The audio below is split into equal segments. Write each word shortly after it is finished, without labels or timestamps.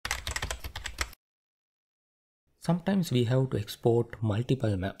sometimes we have to export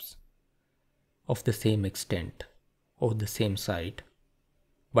multiple maps of the same extent or the same site,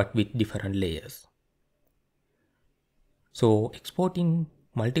 but with different layers. So exporting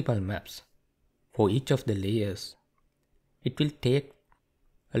multiple maps for each of the layers, it will take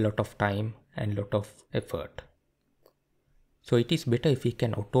a lot of time and lot of effort. So it is better if we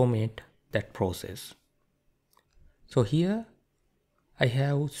can automate that process. So here I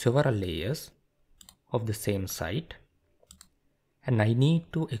have several layers of the same site, and I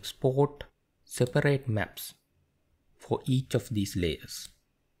need to export separate maps for each of these layers.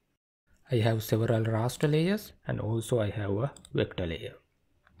 I have several raster layers and also I have a vector layer.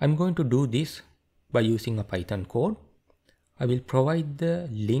 I'm going to do this by using a Python code. I will provide the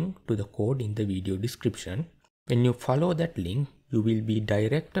link to the code in the video description. When you follow that link, you will be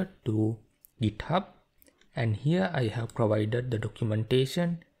directed to GitHub, and here I have provided the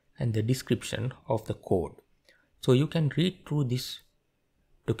documentation and the description of the code. So you can read through this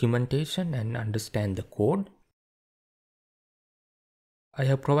documentation and understand the code. I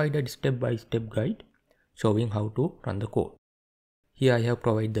have provided step-by-step guide showing how to run the code. Here I have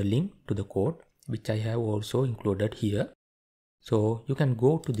provided the link to the code, which I have also included here. So you can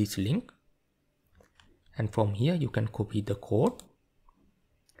go to this link, and from here you can copy the code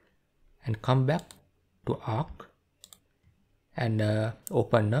and come back to Arc and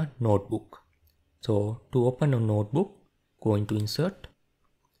open a notebook. So to open a notebook, go into Insert,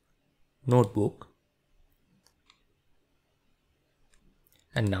 Notebook,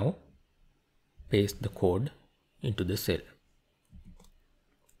 and now paste the code into the cell.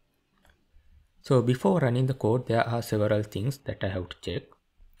 So before running the code, there are several things that I have to check.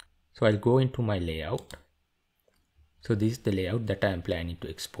 So I'll go into my layout. So this is the layout that I am planning to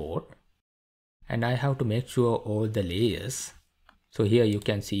export, and I have to make sure all the layers. So here you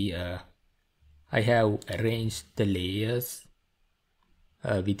can see I have arranged the layers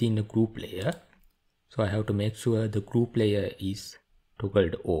within a group layer. So I have to make sure the group layer is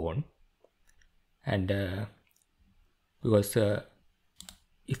toggled on, and because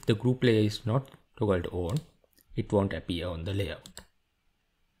if the group layer is not toggled on, it won't appear on the layout.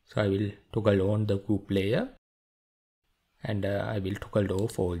 So I will toggle on the group layer, and I will toggle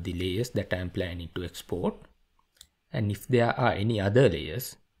off all the layers that I am planning to export. And if there are any other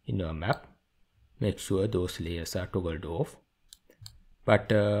layers in your map, make sure those layers are toggled off. But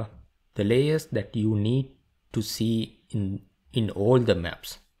the layers that you need to see in all the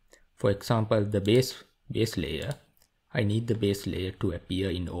maps, for example the base layer, I need the base layer to appear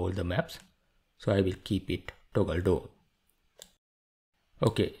in all the maps, so I will keep it toggled on.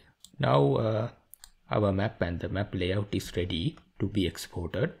 Okay, now our map and the map layout is ready to be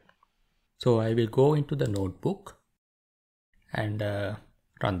exported. So I will go into the notebook and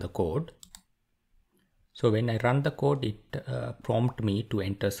run the code. So when I run the code, it prompts me to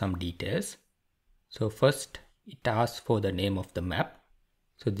enter some details. So first it asks for the name of the map.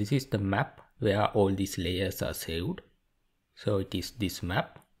 So this is the map where all these layers are saved. So it is this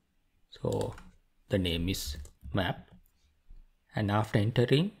map. So the name is map. And after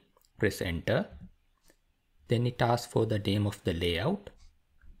entering, press enter. Then it asks for the name of the layout.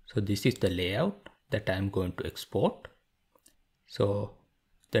 So this is the layout that I am going to export. So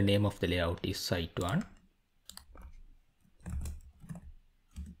the name of the layout is site 1.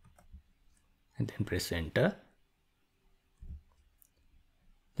 And then press enter.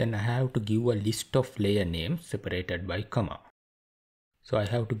 Then I have to give a list of layer names separated by comma. So I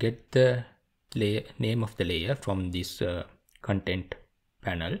have to get the name of the layer from this content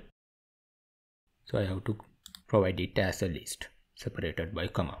panel. So I have to provide it as a list separated by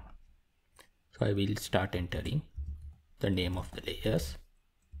comma. So I will start entering the name of the layers.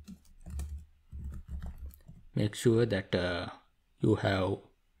 Make sure that you have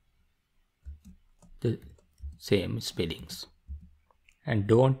the same spellings, and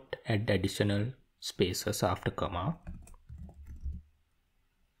don't add additional spaces after comma.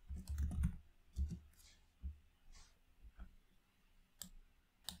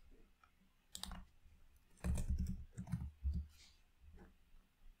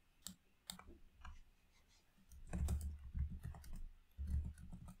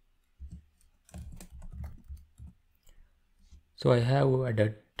 So I have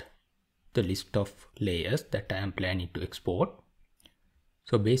added the list of layers that I am planning to export.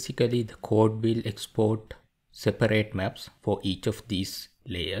 So basically the code will export separate maps for each of these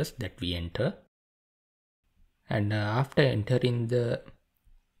layers that we enter. And after entering the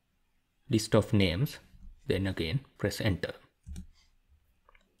list of names, then again press enter.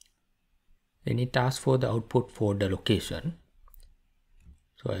 Then it asks for the output for the location.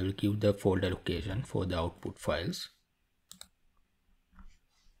 So I will give the folder location for the output files.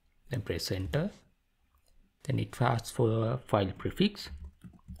 Then press enter. Then it asks for a file prefix.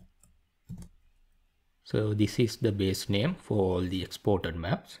 So this is the base name for all the exported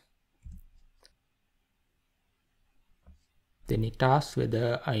maps. Then it asks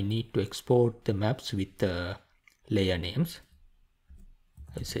whether I need to export the maps with the layer names.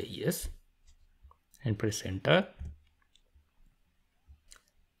 I say yes and press enter.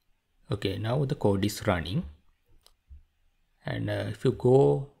 Okay, now the code is running. And if you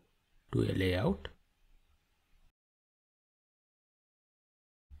go to a layout,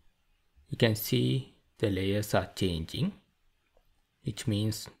 you can see the layers are changing, which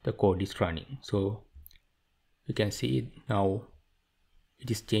means the code is running. So you can see now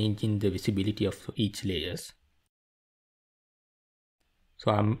it is changing the visibility of each layers.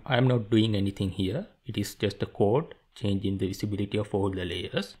 So I'm not doing anything here. It is just the code changing the visibility of all the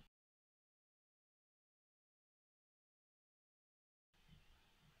layers.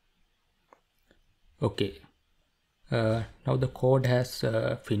 Okay, now the code has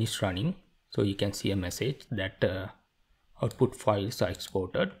finished running. So you can see a message that output files are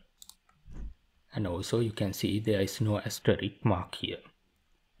exported. And also you can see there is no asterisk mark here,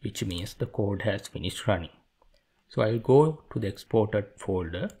 which means the code has finished running. So I'll go to the exported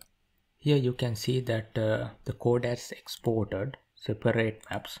folder. Here you can see that the code has exported separate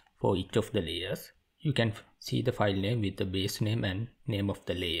maps for each of the layers. You can see the file name with the base name and name of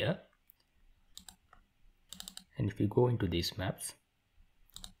the layer. And if you go into these maps,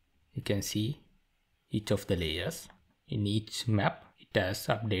 you can see each of the layers. In each map, it has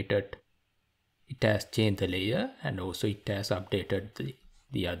updated, it has changed the layer, and also it has updated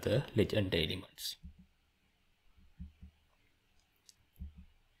the other legend elements.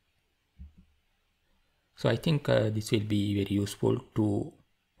 So I think this will be very useful to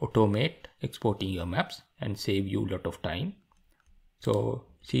automate exporting your maps and save you a lot of time. So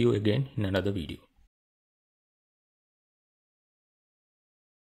see you again in another video.